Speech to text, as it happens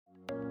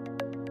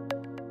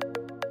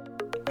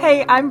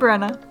Hey, I'm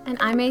Brenna. And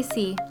I'm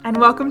AC. And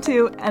welcome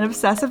to An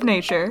Obsessive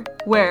Nature,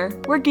 where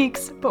we're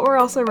geeks, but we're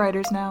also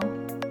writers now.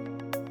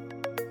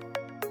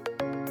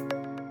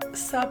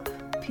 Sup,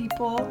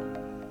 people?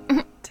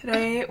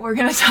 Today we're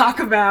going to talk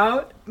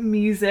about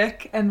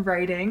music and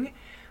writing,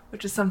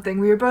 which is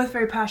something we are both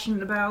very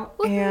passionate about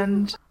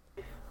and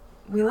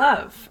we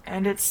love.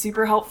 And it's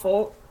super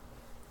helpful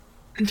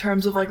in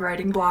terms of like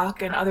writing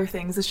block and other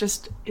things. It's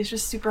just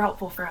super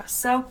helpful for us.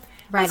 So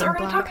that's what we're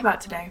going to talk about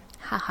today.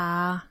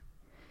 Haha.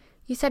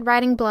 You said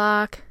writing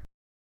block.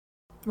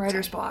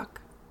 Writer's block.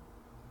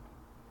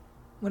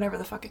 Whatever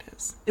the fuck it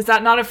is. Is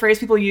that not a phrase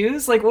people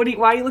use? Like, why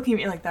are you looking at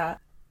me like that?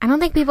 I don't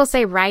think people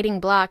say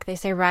writing block. They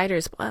say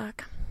writer's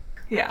block.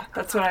 Yeah,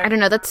 that's what I don't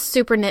know. That's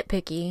super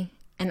nitpicky.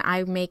 And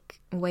I make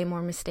way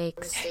more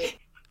mistakes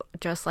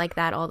just like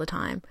that all the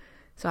time.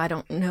 So I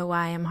don't know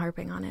why I'm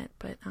harping on it,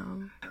 but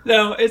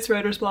No, it's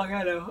writer's block,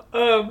 I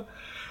know.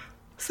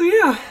 So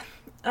yeah,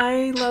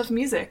 I love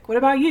music. What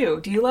about you?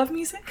 Do you love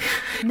music?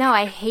 No,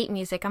 I hate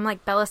music. I'm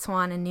like Bella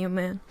Swan in New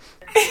Moon.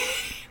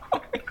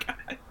 Oh my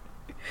god.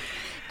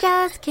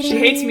 Just kidding. She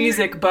hates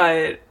music,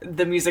 but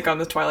the music on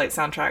the Twilight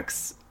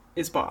soundtracks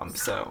is bomb,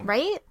 so.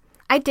 Right?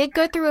 I did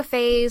go through a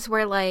phase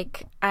where,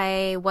 like,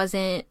 I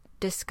wasn't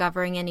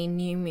discovering any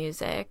new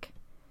music,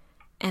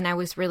 and I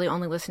was really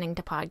only listening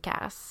to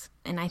podcasts,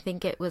 and I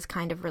think it was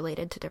kind of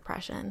related to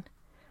depression.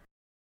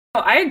 Oh,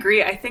 I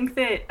agree. I think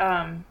that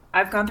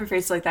I've gone through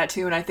phases like that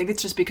too, and I think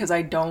it's just because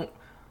I don't,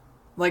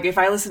 like, if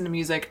I listen to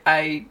music,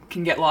 I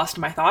can get lost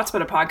in my thoughts,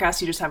 but a podcast,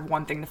 you just have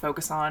one thing to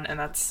focus on, and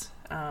that's,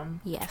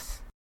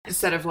 yes.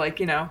 Instead of, like,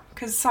 you know,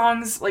 because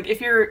songs, like, if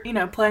you're, you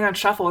know, playing on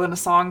shuffle, then a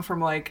song from,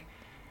 like,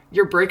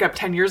 your breakup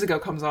 10 years ago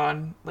comes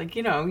on, like,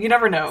 you know, you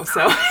never know,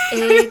 so.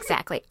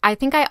 Exactly. I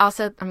think I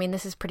also, I mean,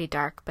 this is pretty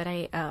dark, but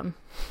I,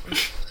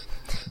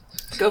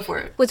 Go for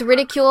it. was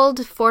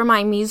ridiculed for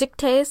my music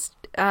taste,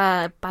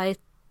 by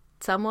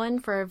someone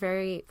for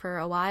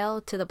a while,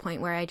 to the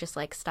point where I just,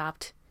 like,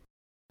 stopped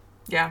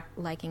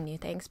liking new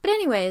things. But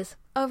anyways,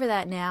 over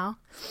that now.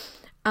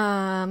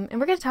 And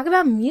we're going to talk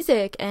about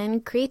music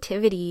and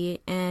creativity.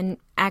 And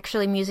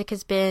actually, music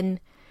has been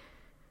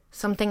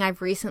something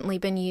I've recently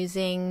been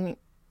using,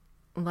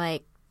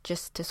 like,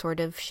 just to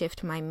sort of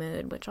shift my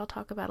mood, which I'll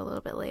talk about a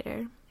little bit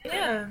later.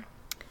 Yeah,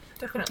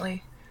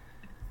 definitely.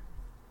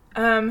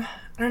 I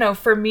don't know,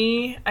 for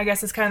me, I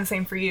guess it's kind of the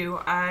same for you.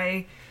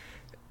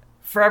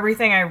 For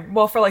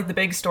like the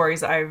big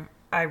stories I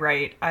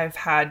write, I've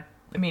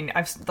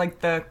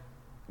like the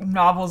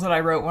novels that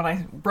I wrote when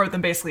I wrote them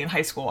basically in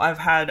high school, I've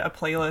had a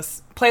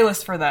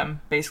playlist for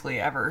them basically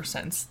ever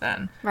since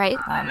then. Right.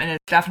 And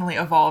it definitely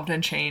evolved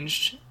and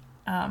changed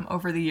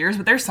over the years,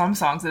 but there's some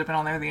songs that have been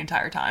on there the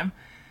entire time.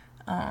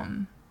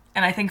 And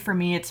I think for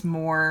me, it's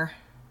more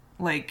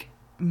like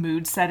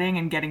mood setting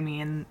and getting me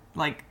in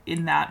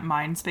that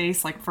mind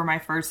space. Like for my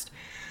first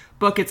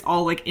book, it's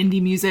all like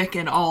indie music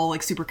and all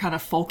like super kind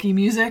of folky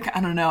music.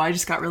 I don't know. I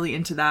just got really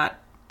into that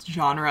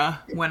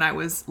genre when I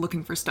was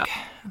looking for stuff.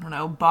 I don't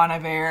know, Bon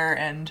Iver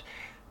and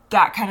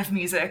that kind of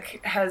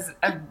music.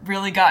 I've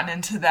really gotten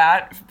into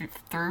that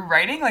through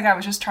writing. Like I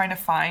was just trying to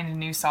find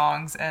new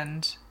songs,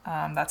 and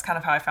that's kind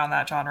of how I found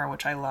that genre,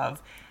 which I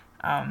love.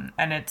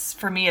 And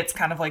for me, it's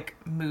kind of like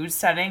mood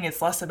setting.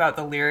 It's less about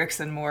the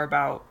lyrics and more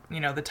about, you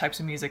know, the types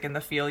of music and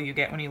the feel you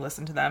get when you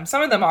listen to them.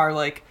 Some of them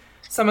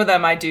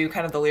I do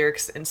kind of the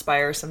lyrics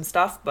inspire some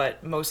stuff,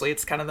 but mostly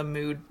it's kind of the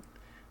mood,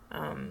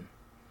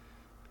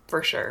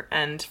 for sure.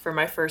 And for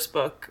my first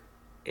book,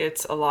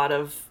 it's a lot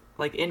of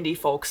like indie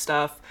folk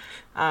stuff.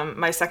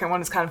 My second one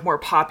is kind of more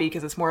poppy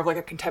because it's more of like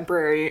a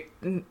contemporary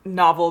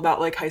novel about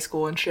like high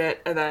school and shit.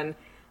 And then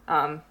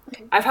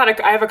I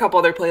have a couple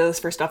other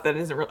playlists for stuff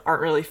that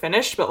aren't really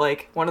finished, but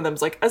like one of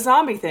them's like a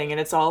zombie thing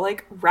and it's all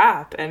like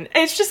rap, and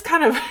it's just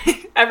kind of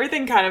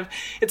everything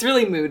it's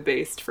really mood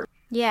based for me.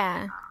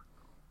 Yeah.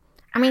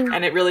 I mean,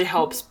 and it really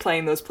helps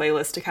playing those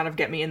playlists to kind of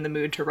get me in the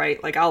mood to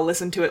write. Like I'll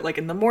listen to it like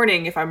in the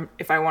morning. If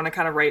I want to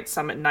kind of write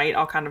some at night,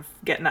 I'll kind of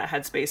get in that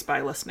headspace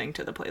by listening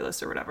to the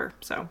playlist or whatever.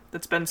 So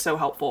that's been so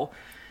helpful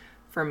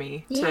for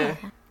me to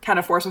kind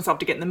of force myself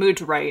to get in the mood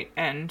to write,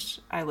 and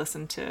I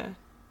listen to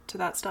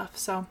that stuff.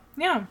 So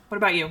yeah. What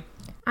about you?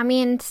 I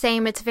mean,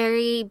 same. It's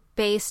very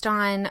based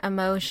on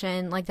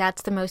emotion. Like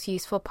that's the most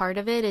useful part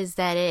of it, is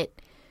that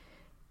it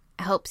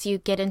helps you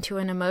get into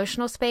an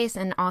emotional space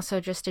and also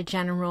just a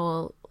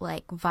general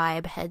like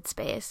vibe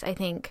headspace. I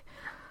think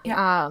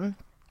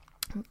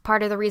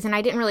part of the reason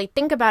I didn't really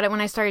think about it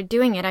when I started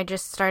doing it, I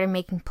just started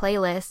making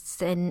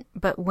playlists,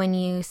 but when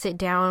you sit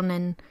down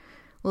and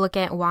look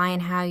at why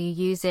and how you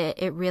use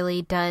it, it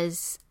really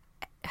does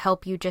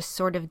help you just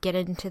sort of get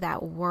into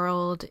that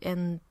world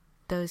and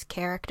those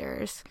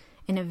characters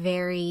in a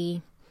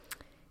very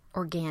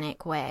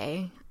organic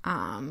way,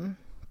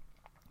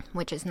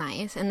 which is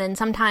nice. And then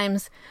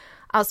sometimes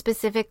I'll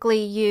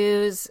specifically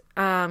use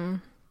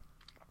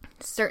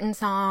certain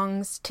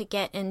songs to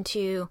get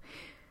into,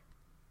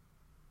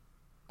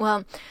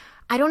 well,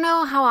 I don't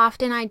know how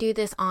often I do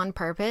this on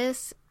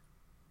purpose,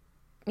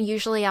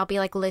 usually I'll be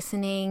like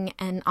listening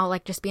and I'll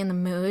like just be in the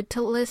mood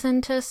to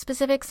listen to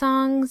specific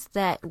songs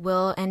that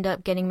will end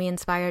up getting me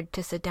inspired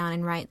to sit down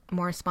and write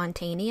more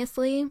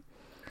spontaneously.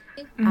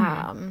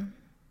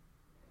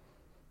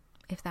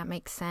 If that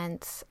makes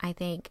sense. I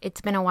think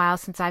it's been a while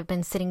since I've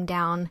been sitting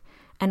down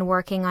and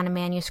working on a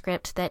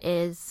manuscript that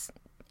is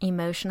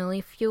emotionally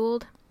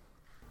fueled.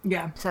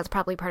 Yeah. So that's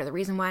probably part of the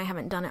reason why I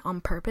haven't done it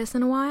on purpose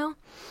in a while.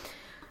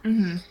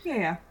 Mm-hmm.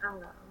 Yeah.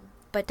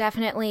 But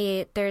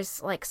definitely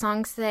there's like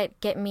songs that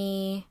get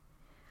me...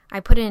 I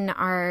put in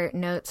our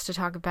notes to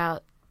talk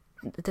about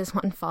this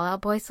one Fall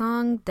Out Boy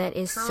song that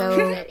is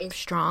so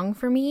strong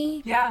for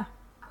me. Yeah.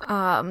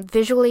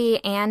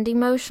 Visually and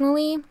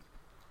emotionally.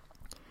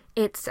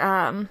 It's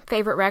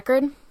favorite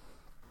record.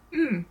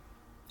 I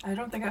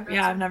don't think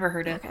I've never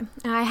heard it. Okay.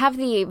 I have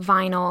the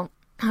vinyl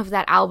of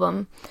that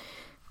album.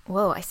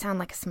 Whoa, I sound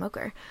like a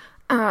smoker.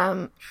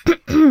 But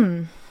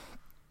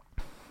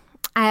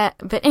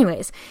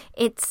anyways,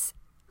 it's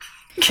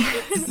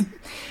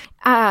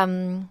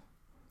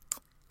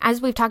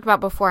as we've talked about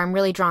before, I'm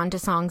really drawn to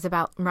songs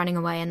about running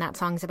away, and that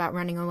song's about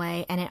running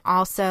away. And it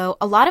also,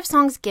 a lot of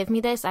songs give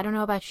me this, I don't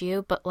know about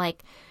you, but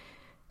like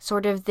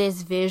sort of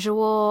this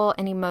visual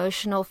and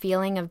emotional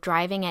feeling of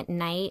driving at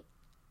night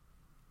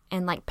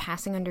and like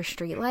passing under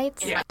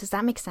streetlights. Yeah. Does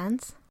that make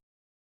sense?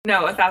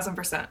 No,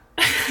 1,000%.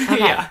 Okay.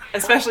 Yeah,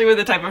 especially with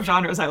the type of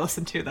genres I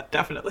listen to, that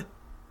definitely.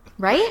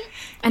 Right?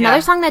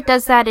 Another song that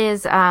does that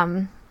is,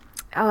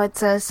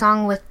 it's a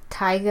song with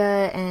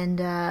Tyga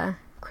and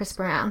Chris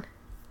Brown.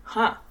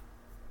 Huh.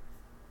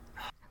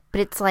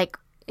 But it's like,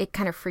 it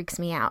kind of freaks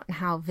me out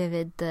how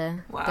vivid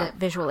the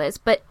visual is.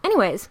 But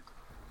anyways,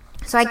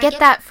 so I get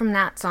that from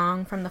that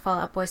song, from the Fall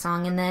Out Boy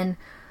song, and then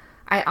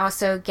I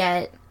also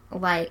get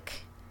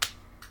like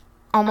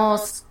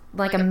almost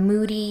like a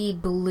moody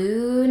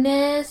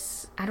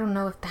blueness. I don't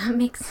know if that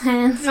makes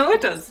sense. No,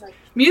 it does.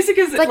 Music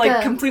is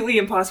like completely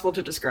impossible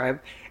to describe.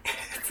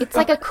 It's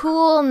like a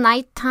cool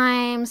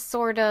nighttime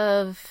sort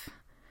of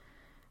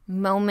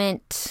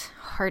moment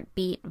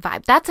heartbeat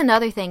vibe. That's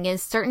another thing,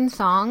 is certain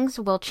songs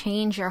will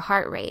change your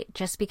heart rate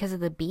just because of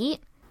the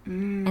beat.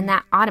 And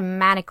that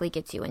automatically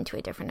gets you into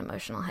a different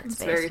emotional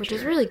headspace, which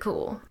is really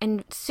cool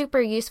and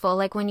super useful.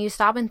 Like when you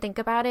stop and think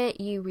about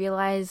it, you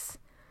realize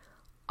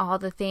all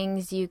the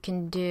things you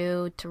can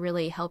do to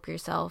really help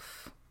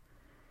yourself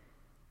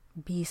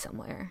be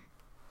somewhere.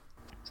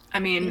 I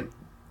mean,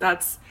 I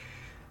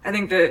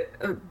think that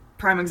a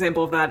prime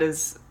example of that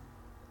is,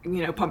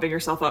 pumping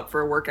yourself up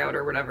for a workout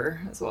or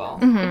whatever as well.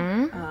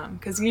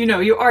 Because,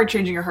 you are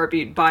changing your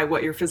heartbeat by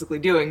what you're physically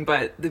doing,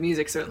 but the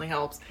music certainly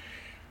helps.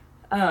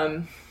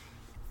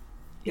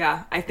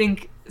 Yeah, I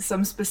think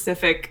some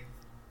specific,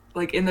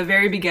 like in the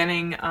very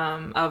beginning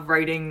of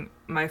writing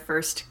my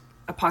first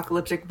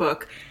apocalyptic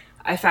book,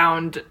 I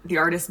found the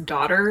artist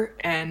Daughter,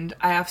 and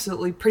I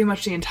absolutely, pretty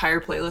much the entire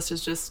playlist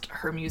is just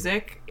her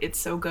music. It's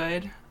so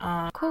good.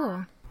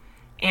 Cool.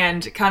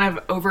 And kind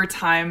of over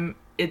time,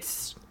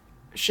 it's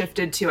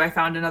shifted to, I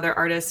found another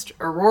artist,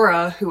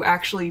 Aurora, who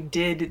actually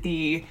did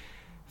the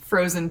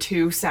Frozen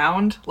 2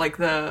 sound, like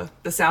the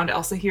sound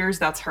Elsa hears,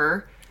 that's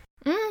her.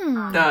 The,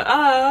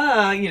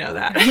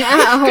 that.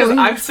 Because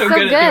I'm so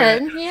good at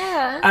doing it.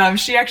 Yeah.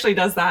 She actually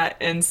does that,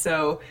 and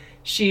so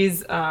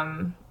she's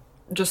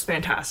just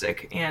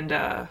fantastic, and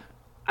a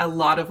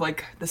lot of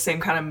like the same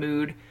kind of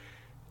mood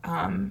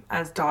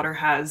as Daughter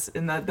has,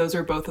 and those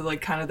are both of like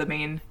kind of the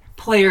main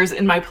players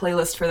in my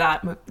playlist for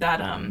that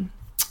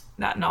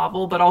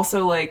novel. But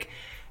also like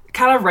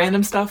kind of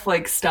random stuff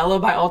like Stella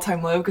by All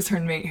Time Low, because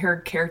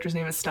her character's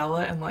name is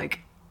Stella, and like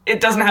it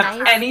doesn't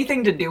have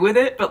anything to do with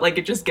it, but like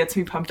it just gets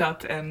me pumped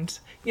up. And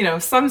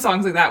some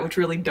songs like that which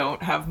really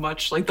don't have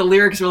much, like the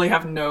lyrics really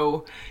have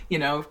no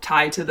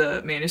tie to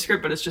the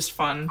manuscript, but it's just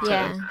fun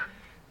to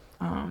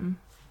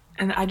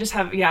and I just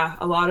have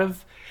a lot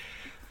of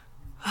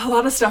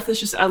stuff that's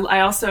just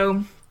I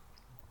also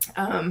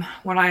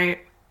when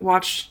I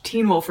watched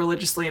Teen Wolf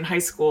religiously in high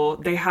school,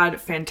 they had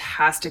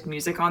fantastic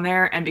music on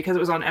there, and because it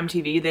was on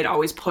MTV, they'd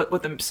always put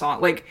what the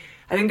song, like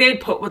I think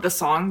they'd put what the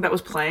song that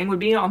was playing would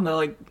be on the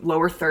like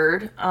lower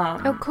third.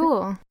 Oh,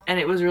 cool. And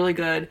it was really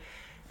good,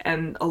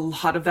 and a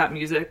lot of that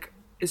music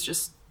is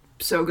just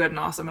so good and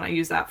awesome, and I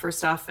use that for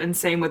stuff. And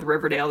same with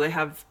Riverdale, they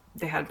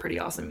had pretty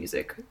awesome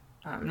music.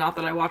 Not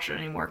that I watch it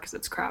anymore because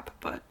it's crap,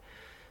 but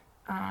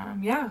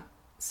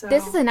so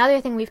this is another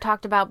thing we've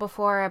talked about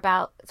before,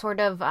 about sort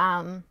of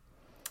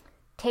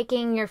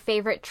taking your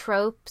favorite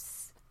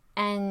tropes,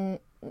 and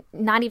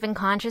not even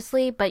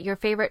consciously, but your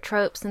favorite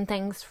tropes and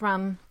things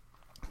from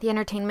the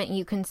entertainment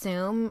you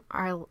consume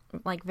are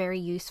like very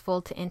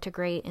useful to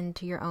integrate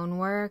into your own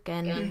work,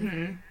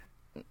 and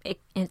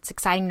it's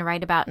exciting to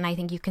write about. And I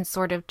think you can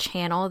sort of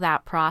channel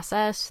that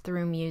process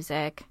through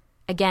music.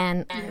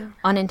 Again,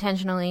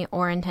 unintentionally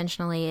or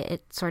intentionally,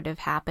 it sort of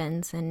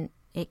happens, and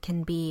it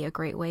can be a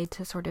great way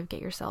to sort of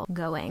get yourself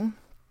going.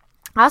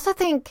 I also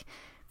think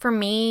for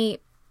me,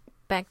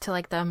 back to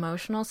like the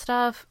emotional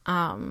stuff,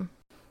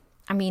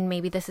 I mean,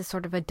 maybe this is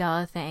sort of a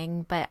duh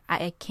thing, but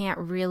I can't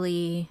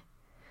really,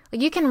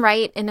 Like, you can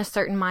write in a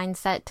certain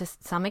mindset to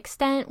some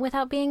extent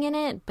without being in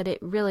it, but it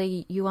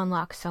really, you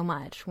unlock so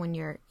much when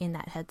you're in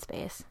that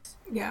headspace.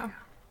 Yeah.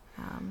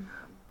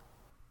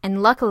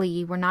 And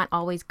luckily, we're not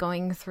always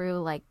going through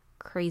like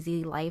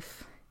crazy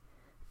life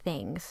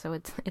things, so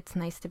it's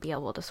nice to be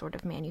able to sort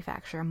of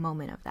manufacture a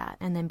moment of that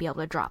and then be able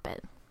to drop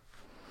it.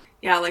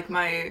 Yeah, like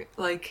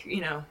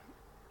you know,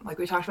 like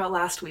we talked about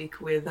last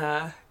week with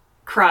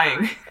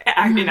crying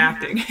in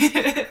acting.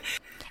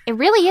 It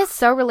really is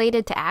so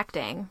related to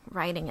acting,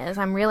 writing is.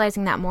 I'm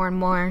realizing that more and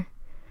more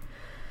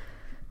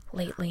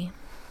lately.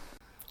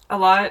 A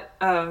lot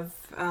of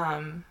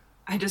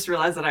I just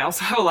realized that I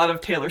also have a lot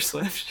of Taylor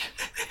Swift.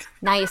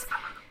 Nice.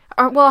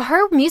 Well,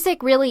 her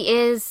music really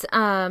is...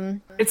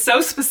 it's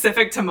so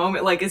specific to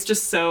moment. Like, it's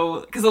just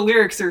so... Because the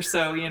lyrics are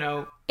so, you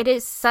know... It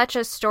is such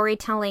a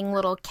storytelling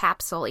little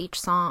capsule, each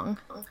song.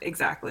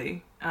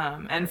 Exactly.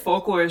 And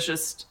Folklore is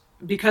just...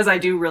 Because I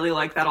do really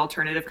like that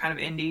alternative kind of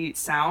indie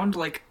sound,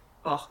 like,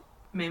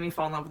 made me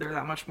fall in love with her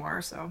that much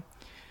more, so...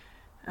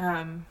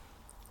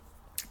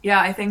 yeah,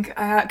 I think...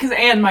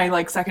 and my,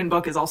 like, second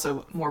book is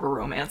also more of a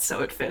romance,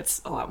 so it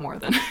fits a lot more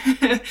than...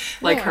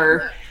 like,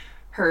 yeah.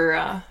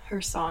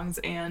 her songs.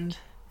 And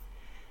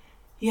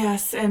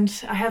yes,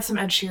 and I have some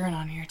Ed Sheeran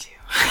on here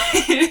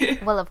too.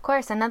 Well, of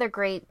course, another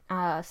great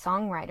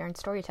songwriter and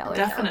storyteller.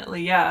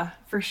 Definitely, yeah,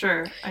 for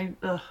sure.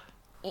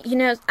 You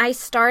know, I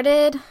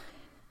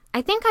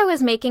think I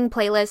was making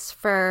playlists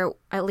for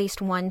at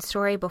least one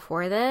story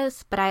before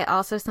this, but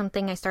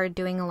something I started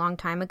doing a long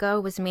time ago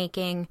was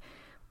making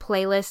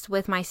playlists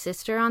with my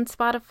sister on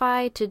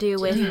Spotify to do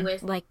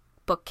with like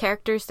book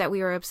characters that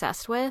we were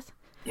obsessed with.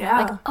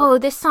 Yeah.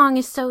 Like, this song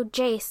is so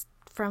Jace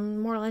from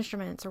Mortal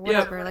Instruments or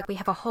whatever. Yep. Like, we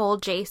have a whole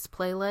Jace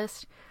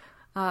playlist.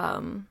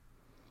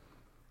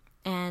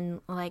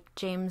 And, like,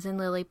 James and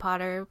Lily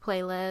Potter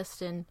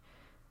playlist. And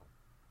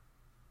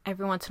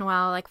every once in a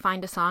while, like,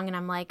 find a song and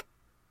I'm like,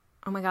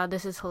 oh my god,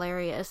 this is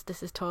hilarious.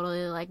 This is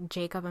totally, like,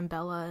 Jacob and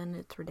Bella and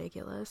it's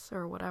ridiculous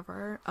or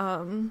whatever.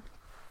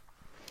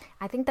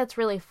 I think that's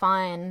really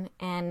fun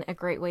and a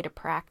great way to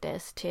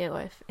practice, too,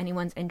 if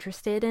anyone's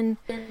interested in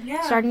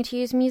starting to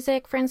use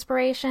music for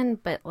inspiration,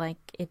 but, like,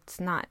 it's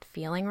not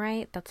feeling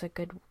right. That's a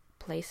good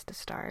place to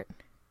start.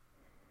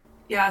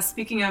 Yeah,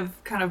 speaking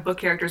of kind of book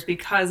characters,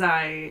 because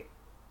I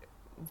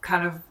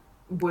kind of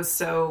was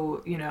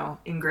so, you know,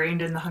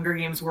 ingrained in the Hunger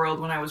Games world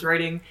when I was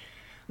writing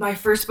my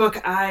first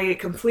book, I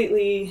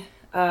completely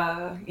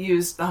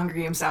used the Hunger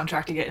Games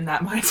soundtrack to get in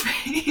that mind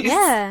space.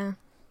 Yeah.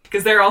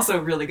 Because they're also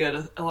really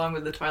good, along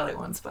with the Twilight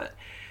ones, but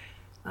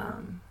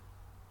and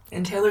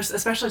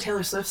especially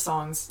Taylor Swift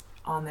songs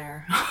on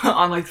there,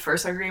 on like the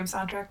first Hunger Games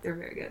soundtrack, they're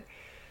very good.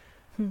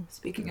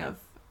 Speaking of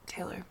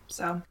Taylor,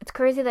 so it's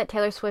crazy that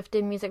Taylor Swift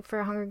did music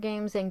for Hunger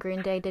Games and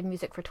Green Day did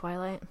music for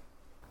Twilight.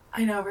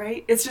 I know,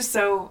 right? It's just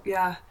so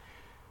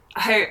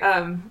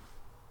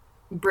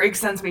Briggs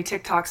sends me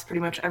TikToks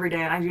pretty much every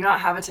day, and I do not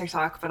have a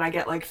TikTok, but I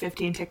get like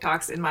 15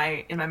 TikToks in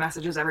my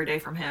messages every day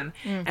from him.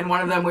 And one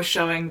of them was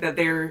showing that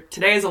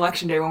today is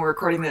election day when we're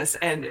recording this,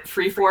 and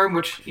Freeform,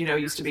 which, you know,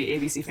 used to be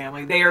ABC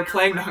Family, they are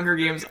playing the Hunger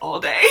Games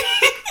all day.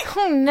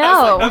 Oh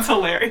no. That's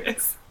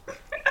hilarious.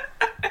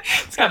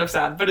 It's kind of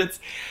sad, but it's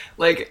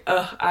like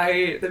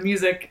the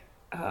music,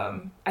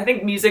 I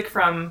think music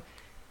from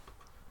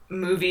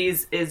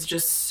movies is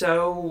just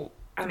so,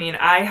 I mean,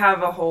 I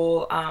have a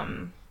whole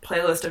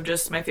playlist of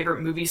just my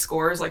favorite movie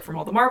scores, like from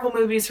all the Marvel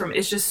movies.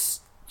 It's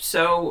just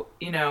so,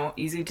 you know,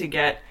 easy to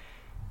get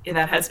in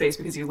that headspace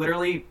because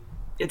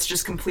it's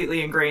just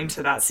completely ingrained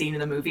to that scene in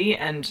the movie.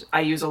 And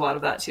I use a lot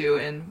of that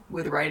too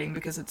with writing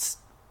because it's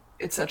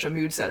such a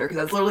mood setter, because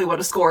that's literally what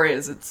a score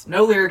is. It's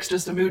no lyrics,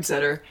 just a mood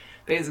setter,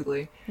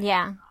 basically.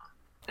 Yeah.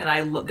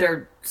 And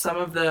they're some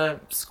of the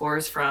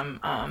scores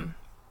from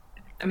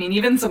I mean,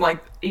 even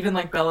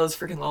like Bella's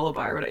freaking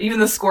lullaby, or whatever.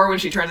 Even the score when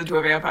she turns into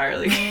a vampire,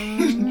 like.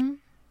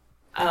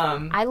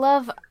 I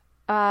love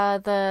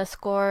the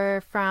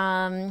score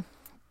from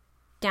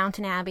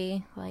Downton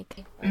Abbey.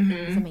 Like,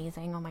 it's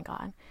amazing. Oh my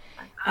god.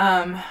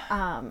 And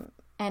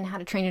How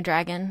to Train Your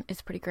Dragon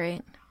is pretty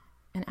great.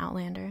 And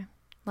Outlander.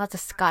 Lots of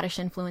Scottish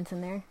influence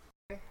in there.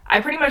 I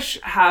pretty much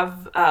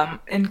have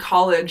in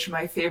college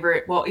my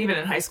favorite. Well, even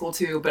in high school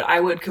too. But I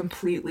would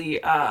completely.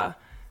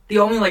 The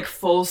only like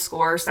full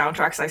score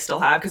soundtracks I still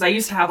have, because I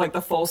used to have like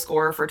the full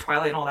score for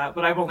Twilight and all that,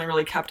 but I've only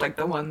really kept like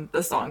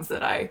the songs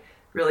that I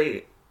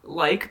really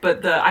like.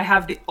 But I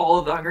have all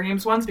of the Hunger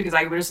Games ones because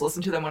I would just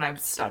listen to them when I'm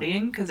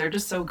studying because they're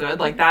just so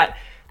good. Like that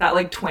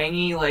like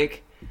twangy,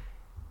 like,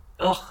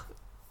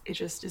 it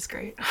just is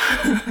great.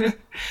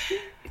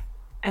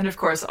 And of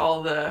course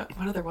all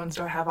what other ones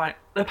do I have on?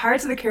 The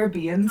Pirates of the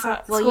Caribbean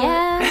score. Well,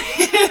 yeah.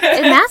 It's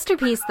a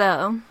masterpiece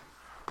though.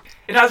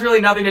 It has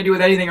really nothing to do with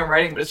anything I'm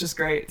writing, but it's just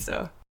great,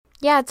 so.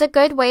 Yeah, it's a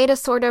good way to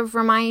sort of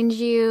remind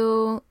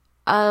you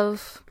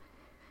of...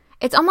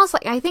 It's almost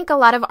like... I think a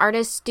lot of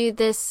artists do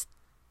this,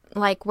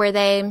 like, where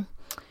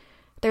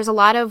there's a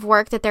lot of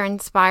work that they're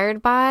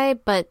inspired by,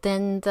 but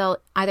then they'll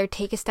either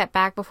take a step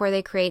back before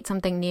they create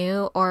something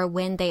new, or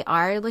when they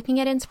are looking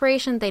at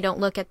inspiration, they don't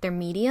look at their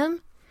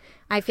medium.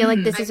 I feel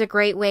like this is a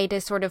great way to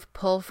sort of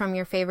pull from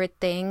your favorite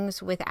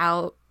things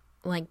without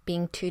like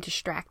being too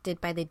distracted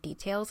by the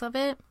details of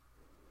it.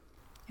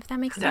 If that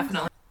makes sense.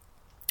 Definitely.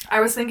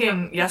 I was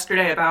thinking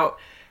yesterday about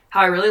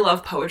how I really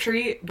love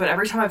poetry, but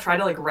every time I've tried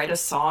to like write a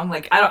song,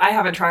 like I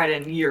haven't tried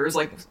in years.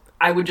 Like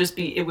I would just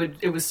be,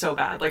 it was so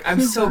bad. Like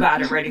I'm so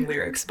bad at writing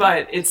lyrics,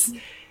 but it's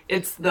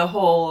the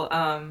whole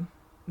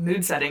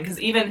mood setting. Because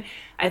even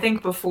I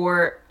think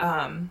before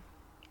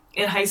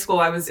in high school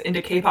I was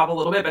into K-pop a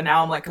little bit, but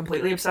now I'm like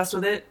completely obsessed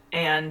with it.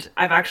 And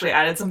I've actually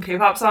added some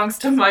K-pop songs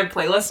to my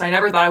playlist. I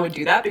never thought I would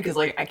do that because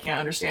like I can't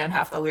understand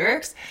half the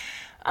lyrics.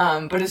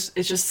 But it's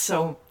just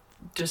so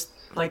just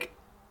like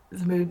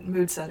the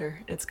mood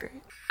setter. It's great.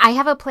 I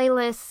have a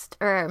playlist,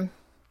 or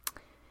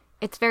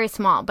it's very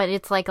small, but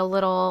it's like a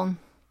little,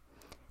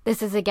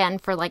 this is again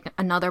for like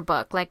another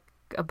book, like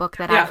a book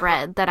that I've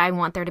read that I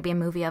want there to be a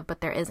movie of, but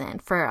there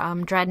isn't, for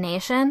Dread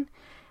Nation,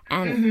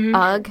 and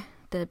UGG,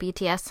 the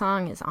BTS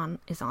song is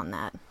on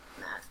that.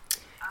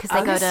 Because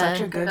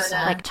they go to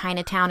like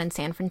Chinatown and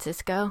San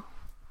Francisco.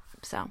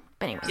 So,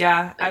 but anyways.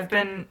 Yeah, I've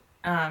been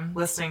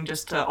listening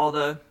just to all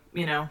the,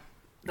 you know,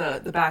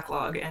 the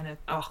backlog, and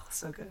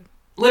so good.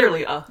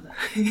 Literally,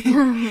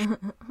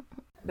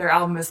 their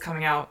album is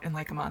coming out in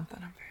like a month,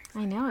 and I'm very excited.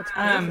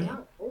 I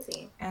know, it's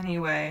crazy.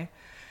 Anyway,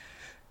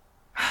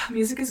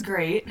 music is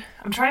great.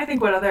 I'm trying to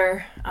think what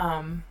other,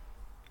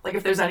 like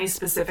if there's any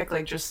specific,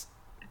 like just,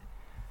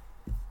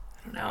 I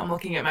don't know, I'm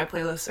looking at my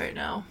playlist right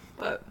now,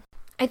 but.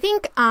 I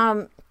think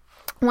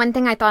one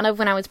thing I thought of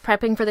when I was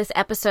prepping for this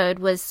episode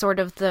was sort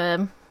of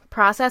the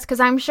process,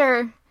 because I'm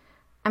sure,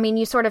 I mean,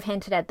 you sort of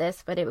hinted at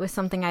this, but it was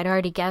something I'd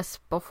already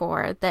guessed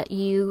before, that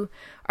you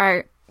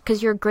are,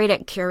 because you're great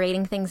at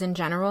curating things in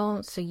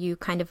general, so you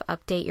kind of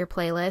update your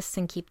playlists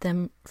and keep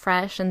them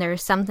fresh, and there are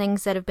some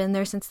things that have been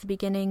there since the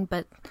beginning,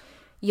 but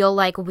you'll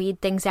like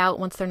weed things out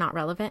once they're not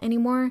relevant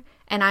anymore,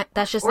 and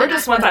that's just... Or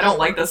just once I don't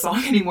like the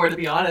song anymore, to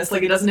be honest.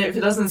 Like, if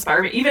it doesn't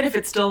inspire me, even if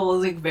it's still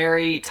like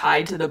very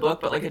tied to the book,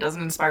 but like it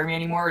doesn't inspire me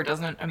anymore, it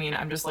doesn't, I mean,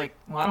 I'm just like,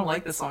 well, I don't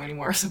like this song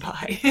anymore, so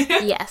bye.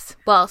 Yes.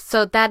 Well,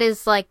 so that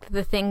is like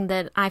the thing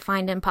that I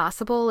find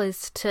impossible,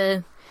 is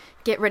to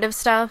get rid of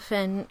stuff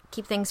and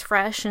keep things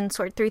fresh and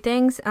sort through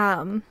things.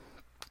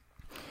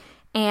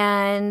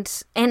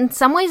 And in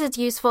some ways it's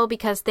useful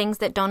because things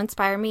that don't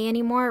inspire me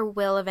anymore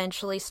will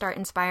eventually start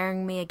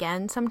inspiring me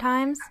again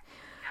sometimes.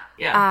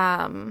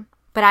 Yeah.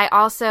 But I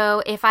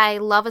also, if I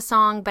love a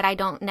song but I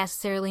don't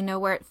necessarily know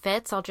where it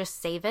fits, I'll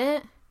just save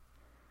it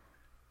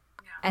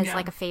as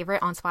like a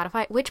favorite on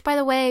Spotify. Which, by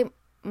the way,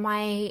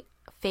 my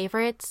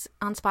favorites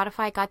on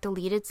Spotify got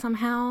deleted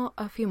somehow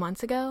a few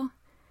months ago,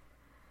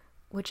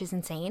 which is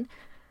insane.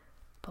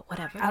 But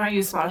whatever. I don't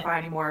use Spotify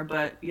anymore,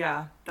 but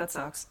yeah, that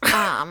sucks.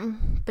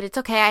 But it's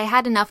okay. I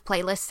had enough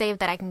playlists saved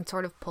that I can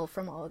sort of pull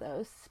from all of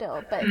those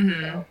still. But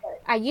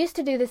I used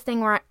to do this thing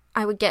where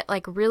I would get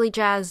like really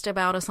jazzed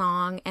about a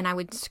song and I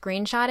would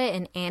screenshot it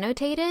and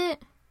annotate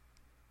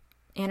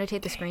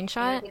the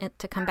screenshot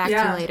to come back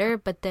to later,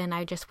 but then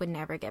I just would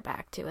never get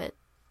back to it.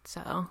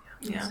 So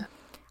yeah,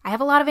 I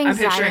have a lot of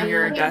anxiety. I'm picturing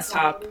your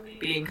desktop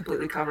being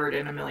completely covered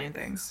in a million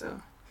things.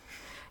 So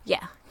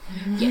yeah,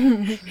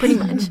 pretty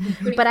much.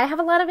 But I have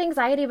a lot of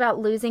anxiety about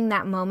losing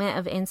that moment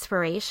of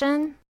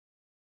inspiration.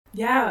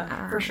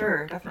 Yeah, for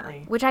sure,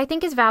 definitely. Which I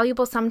think is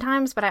valuable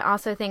sometimes, but I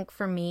also think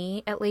for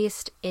me, at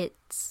least,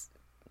 it's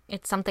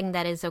something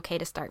that is okay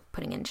to start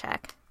putting in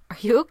check. Are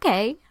you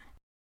okay?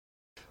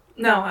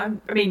 No, I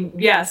mean,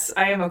 yes,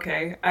 I am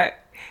okay. I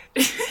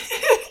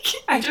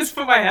just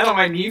put my head on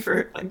my knee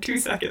for like 2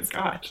 seconds.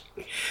 Gosh,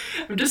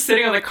 I'm just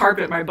sitting on the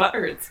carpet. My butt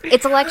hurts.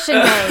 It's election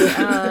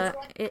day.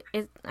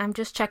 I'm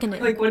just checking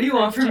it. Like, what do you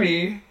want from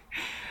me?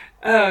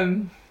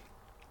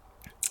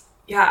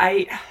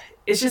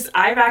 It's just,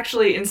 I've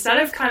actually,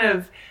 instead of kind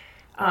of,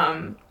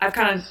 I've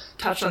kind of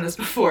touched on this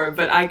before,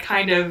 but I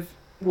kind of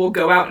will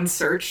go out and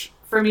search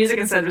for music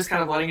instead of just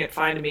kind of letting it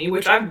find me,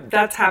 which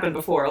that's happened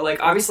before. Like,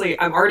 obviously,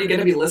 I'm already going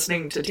to be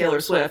listening to Taylor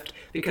Swift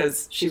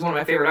because she's one of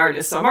my favorite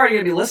artists, so I'm already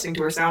going to be listening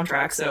to her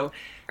soundtrack,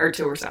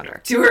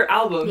 to her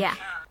album. Yeah.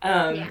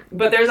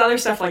 But there's other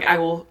stuff, like, I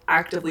will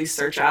actively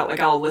search out. Like,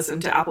 I'll listen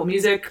to Apple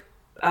Music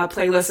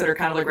playlists that are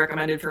kind of, like,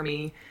 recommended for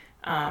me.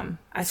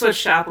 I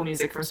switched to Apple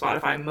Music from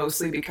Spotify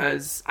mostly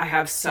because I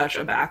have such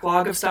a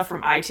backlog of stuff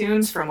from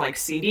iTunes, from like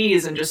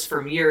CDs and just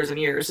from years and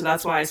years. So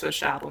that's why I switched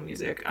to Apple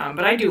Music.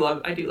 But I do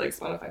like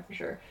Spotify for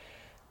sure.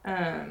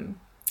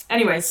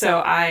 Anyway, so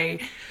I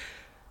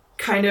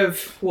kind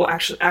of will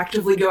actually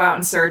actively go out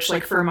and search,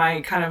 like for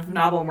my kind of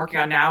novel I'm working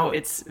on now,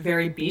 it's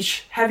very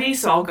beach heavy.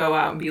 So I'll go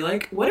out and be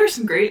like, what are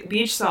some great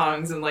beach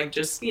songs, and like,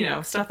 just, you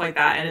know, stuff like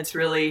that. And it's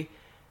really,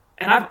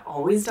 and I've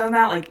always done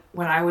that. Like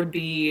when I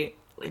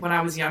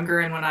was younger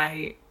and when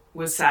I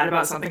was sad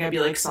about something, I'd be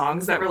like,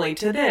 songs that relate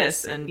to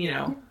this. And, you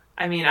know,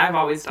 I mean, I've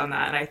always done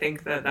that. And I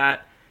think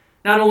that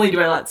not only do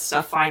I let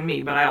stuff find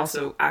me, but I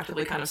also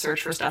actively kind of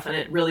search for stuff, and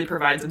it really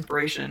provides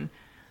inspiration,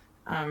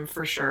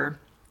 for sure.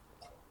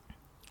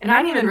 And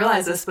I didn't even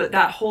realize this, but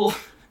that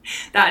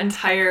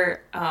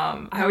entire,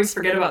 I always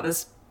forget about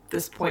this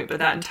this point, but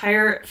that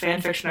entire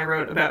fan fiction I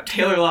wrote about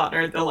Taylor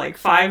Lautner, the like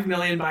 5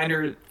 million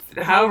binder,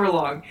 however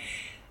long,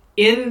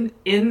 in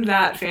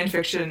that fan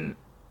fiction,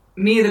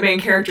 me, the main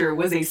character,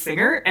 was a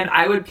singer, and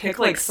I would pick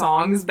like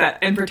songs that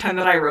and pretend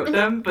that I wrote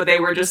them, but they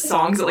were just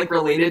songs that like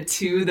related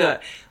to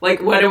the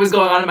like what was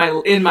going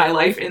on in my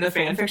life in the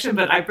fan fiction,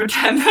 but I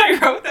pretend that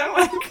I wrote them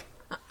like.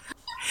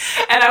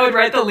 And I would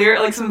write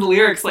like some of the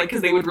lyrics, like,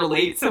 because they would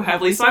relate so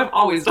heavily. So I've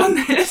always done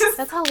this.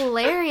 That's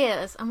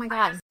hilarious. Oh my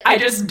god. I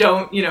just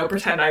don't,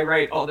 pretend I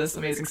write all this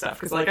amazing stuff.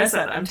 Because like I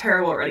said, I'm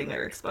terrible at writing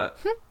lyrics. But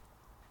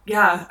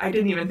yeah, I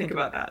didn't even think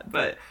about that.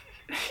 But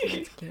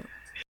that's cute.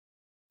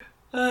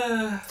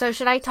 So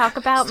should I talk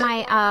about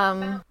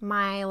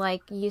my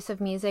like use of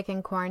music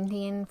in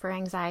quarantine for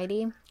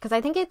anxiety? Because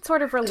I think it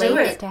sort of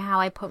relates to how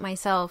I put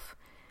myself,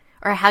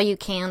 or how you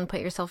can put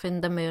yourself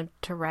in the mood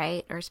to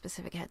write or a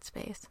specific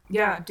headspace.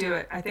 Yeah, do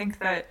it. I think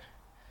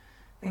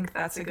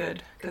that's a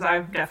good, because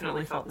I've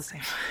definitely felt the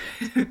same.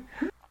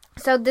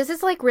 So this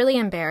is like really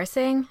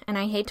embarrassing, and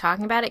I hate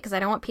talking about it because I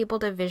don't want people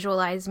to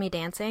visualize me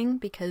dancing,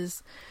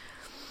 because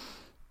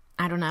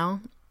I don't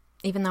know.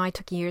 Even though I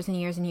took years and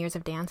years and years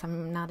of dance,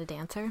 I'm not a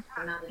dancer.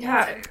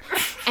 Yeah.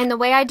 And the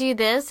way I do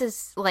this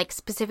is like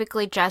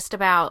specifically just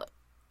about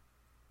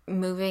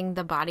moving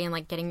the body and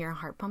like getting your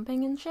heart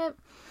pumping and shit.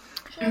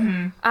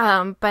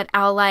 Mm-hmm. But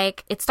I'll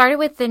it started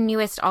with the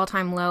newest All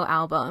Time Low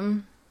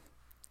album,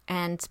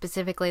 and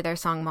specifically their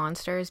song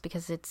Monsters,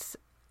 because it's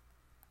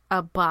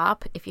a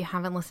bop. If you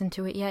haven't listened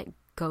to it yet,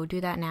 go do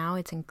that now.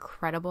 It's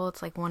incredible.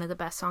 It's like one of the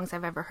best songs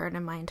I've ever heard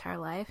in my entire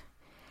life.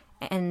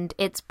 And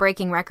it's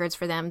breaking records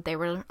for them. They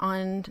were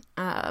on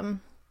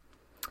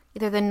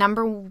either the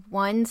number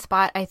 1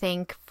 spot, I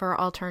think, for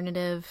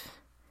alternative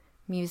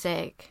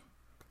music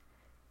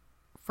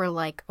for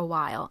like a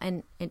while,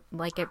 and it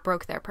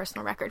broke their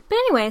personal record. But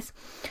anyways,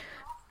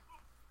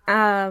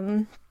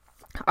 I'll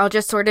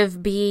just sort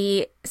of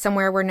be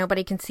somewhere where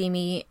nobody can see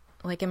me,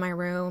 like in my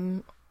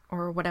room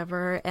or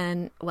whatever,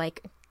 and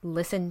like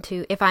listen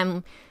to, if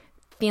I'm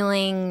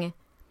feeling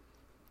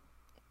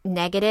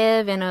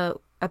negative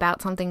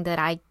about something that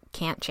I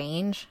can't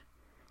change,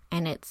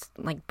 and it's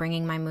like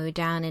bringing my mood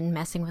down and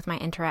messing with my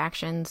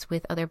interactions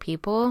with other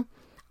people,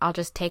 I'll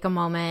just take a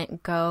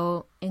moment,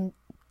 go in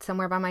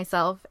somewhere by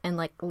myself, and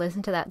like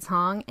listen to that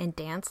song and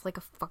dance like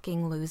a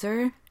fucking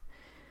loser,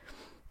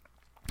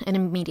 and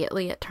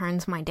immediately it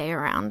turns my day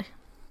around.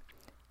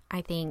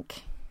 I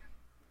think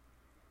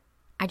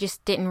I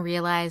just didn't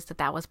realize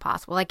that was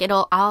possible. Like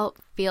I'll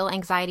feel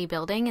anxiety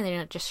building, and then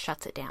it just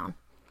shuts it down,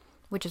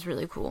 which is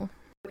really cool.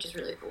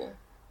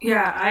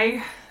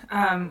 Yeah,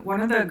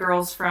 one of the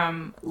girls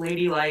from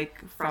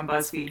Ladylike from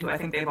BuzzFeed, who I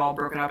think they've all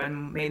broken up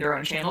and made their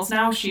own channels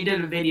now, she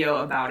did a video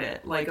about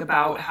it, like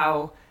about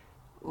how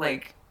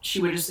like she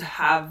would just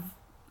have,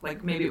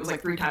 like, maybe it was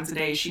like 3 times a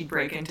day she'd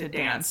break into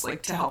dance,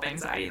 like, to help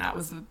anxiety, and that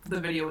was the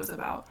video was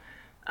about.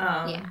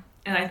 Yeah.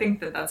 And I think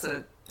that's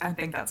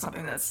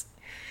something that's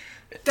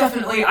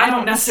definitely, I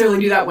don't necessarily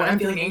do that when I'm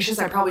feeling anxious.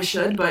 I probably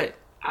should, but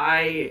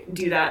I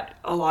do that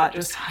a lot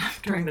just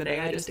during the day.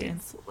 I just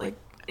dance like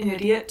an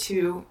idiot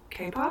to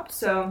K-pop.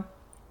 So,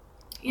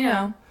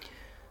 I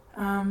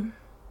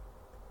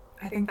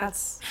think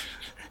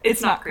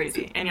it's not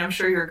crazy. And I'm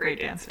sure you're a great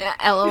dancer.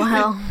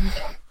 LOL.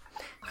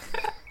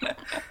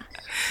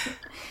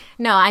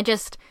 No, I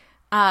just,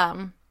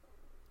 who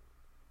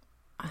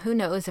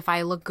knows if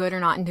I look good or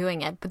not in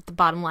doing it, but the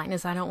bottom line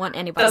is I don't want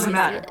anybody Doesn't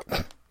matter. See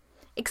it.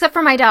 Except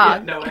for my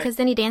dog, Yeah, no, because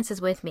then he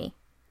dances with me.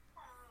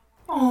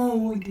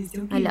 Oh, it is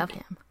so cute. I love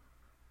him.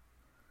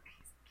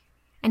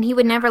 And he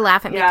would never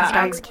laugh at me because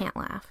dogs can't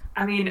laugh.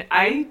 I mean,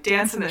 I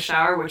dance in the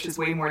shower, which is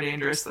way more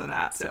dangerous than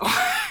that, so.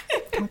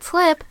 Don't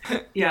slip.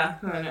 Yeah,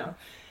 I know.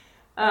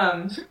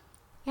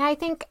 Yeah, I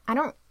think I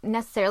don't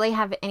necessarily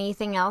have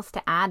anything else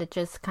to add. It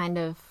just kind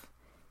of,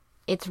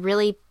 it's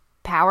really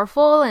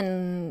powerful,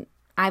 and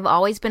I've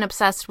always been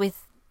obsessed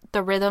with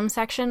the rhythm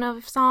section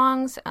of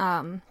songs,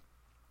 and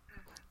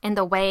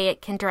the way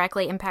it can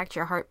directly impact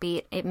your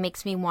heartbeat. It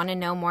makes me want to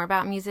know more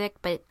about music,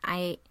 but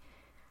I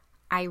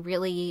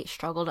really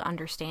struggle to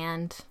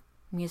understand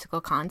musical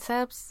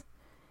concepts,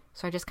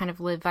 so I just kind of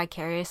live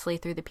vicariously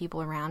through the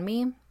people around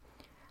me.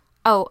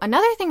 Oh,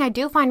 another thing I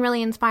do find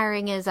really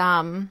inspiring is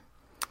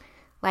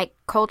like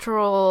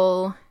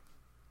cultural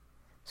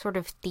sort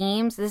of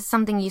themes. This is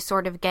something you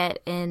sort of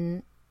get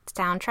in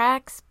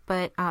soundtracks,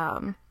 but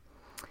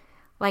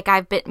like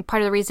I've been,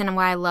 part of the reason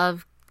why I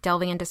love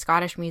delving into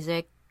Scottish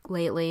music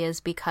lately is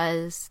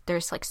because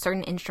there's like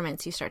certain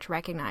instruments you start to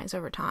recognize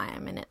over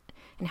time, and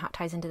how it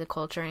ties into the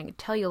culture, and it can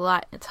tell you a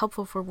lot. It's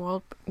helpful for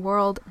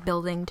world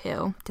building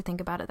too, to think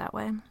about it that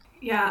way.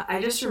 Yeah,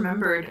 I just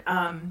remembered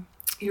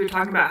you were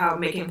talking about how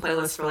making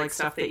playlists for like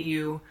stuff that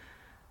you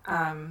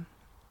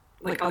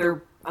like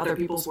other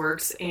people's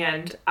works,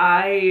 and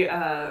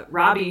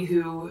Robbie,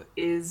 who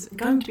is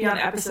going to be on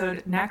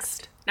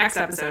next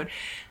episode,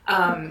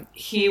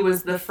 he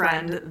was the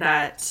friend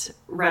that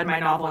read my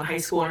novel in high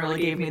school and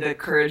really gave me the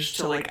courage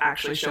to like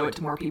actually show it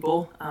to more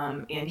people,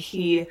 and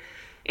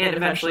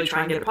eventually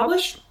try and get it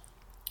published.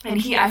 And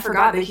I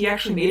forgot that he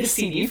actually made a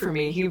CD for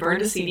me. He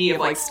burned a CD of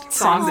like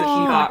songs that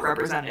he thought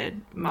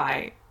represented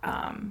my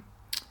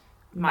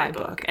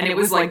book. And it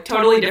was like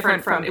totally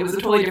different it was a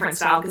totally different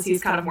style because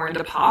he's kind of more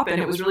into pop.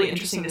 And it was really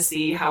interesting to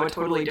see how a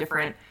totally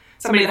different,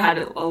 somebody that had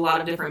a lot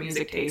of different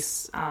music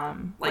tastes,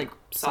 like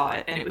saw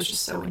it. And it was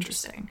just so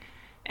interesting.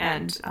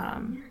 And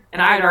I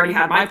had already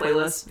had my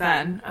playlist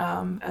then,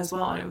 as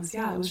well. And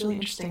it was really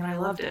interesting and I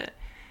loved it.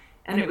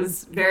 And it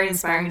was very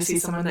inspiring to see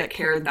someone that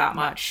cared that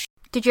much.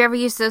 Did you ever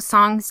use those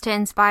songs to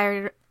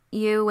inspire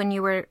you when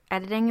you were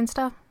editing and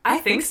stuff? I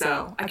think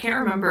so. I can't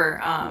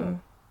remember.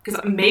 Because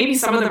maybe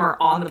some of them are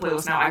on the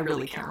playlist now. I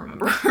really can't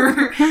remember.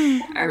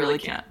 I really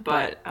can't.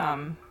 But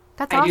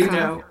that's awesome. I do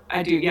know.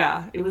 I do.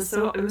 Yeah. It was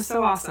so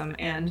awesome.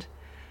 And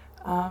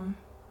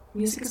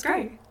music is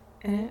great.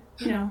 And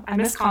I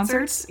miss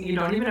concerts. You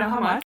don't even know how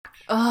much.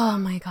 Oh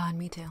my God,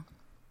 me too.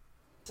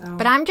 So.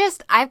 But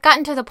I've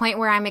gotten to the point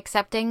where I'm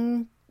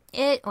accepting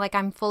it, like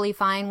I'm fully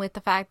fine with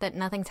the fact that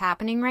nothing's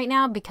happening right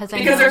now because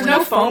there's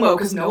no FOMO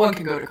because no one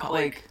can go to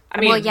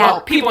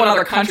people in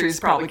other countries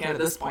probably can at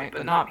this point,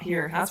 but not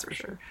here, that's for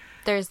sure.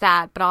 There's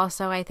that, but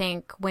also I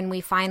think when we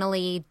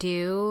finally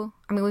do,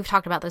 I mean, we've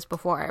talked about this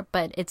before,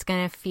 but it's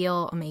gonna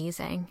feel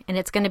amazing, and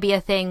it's gonna be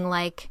a thing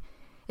like,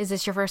 is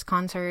this your first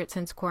concert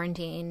since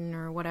quarantine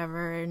or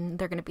whatever? And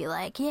they're gonna be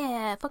like,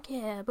 yeah, fuck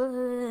yeah,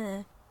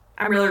 blah.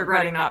 I'm really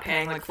regretting not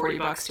paying like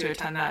 $40 to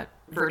attend that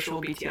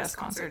virtual BTS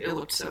concert. It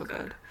looked so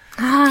good.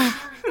 It's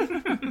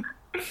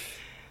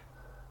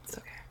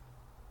okay.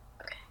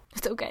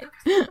 It's okay.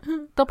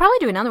 They'll probably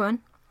do another one.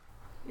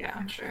 Yeah,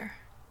 I'm sure.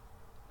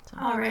 So.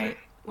 All right.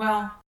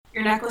 Well,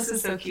 your necklace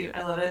is so cute.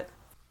 I love it.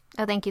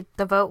 Oh, thank you.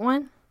 The vote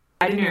one?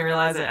 I didn't even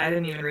realize it. I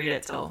didn't even read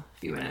it till a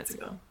few minutes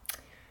ago.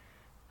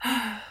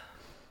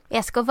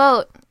 Yes, go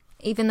vote.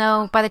 Even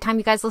though by the time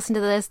you guys listen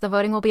to this, the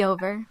voting will be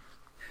over.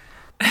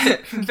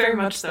 Very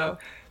much so.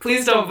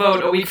 Please don't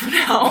vote a week from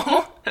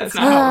now. That's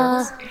not how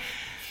it works.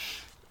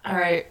 All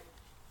right.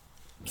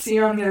 See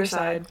you on the other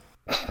side.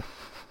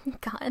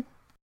 God.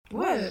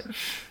 What?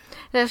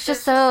 It's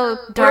just so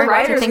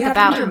dark to think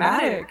about.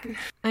 Dramatic.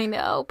 I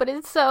know, but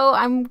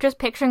I'm just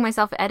picturing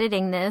myself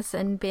editing this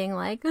and being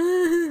like,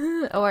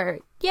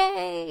 or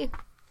yay.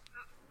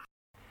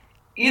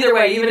 Either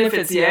way, even if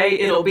it's yay,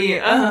 it'll be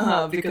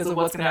because of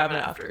what's going to happen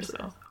after,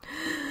 so.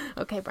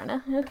 Okay,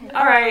 Brenna. Okay.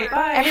 All right,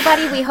 bye.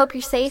 Everybody, we hope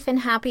you're safe and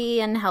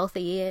happy and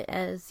healthy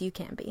as you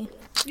can be.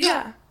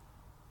 Yeah.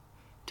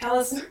 Tell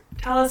us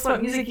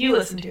what music you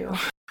listen to.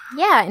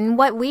 Yeah, and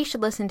what we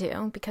should listen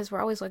to, because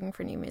we're always looking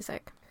for new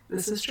music.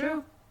 This is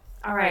true.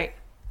 All right.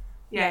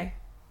 Yay.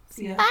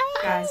 See ya,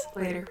 guys,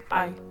 later.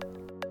 Bye.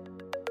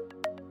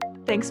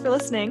 Thanks for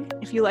listening.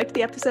 If you liked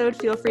the episode,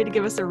 feel free to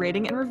give us a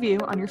rating and review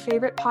on your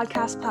favorite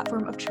podcast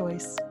platform of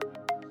choice.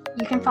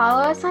 You can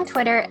follow us on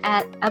Twitter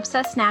at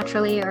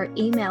obsessnaturally or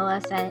email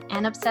us at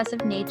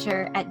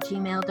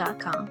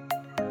anobsessivenature@gmail.com.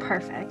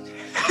 Perfect.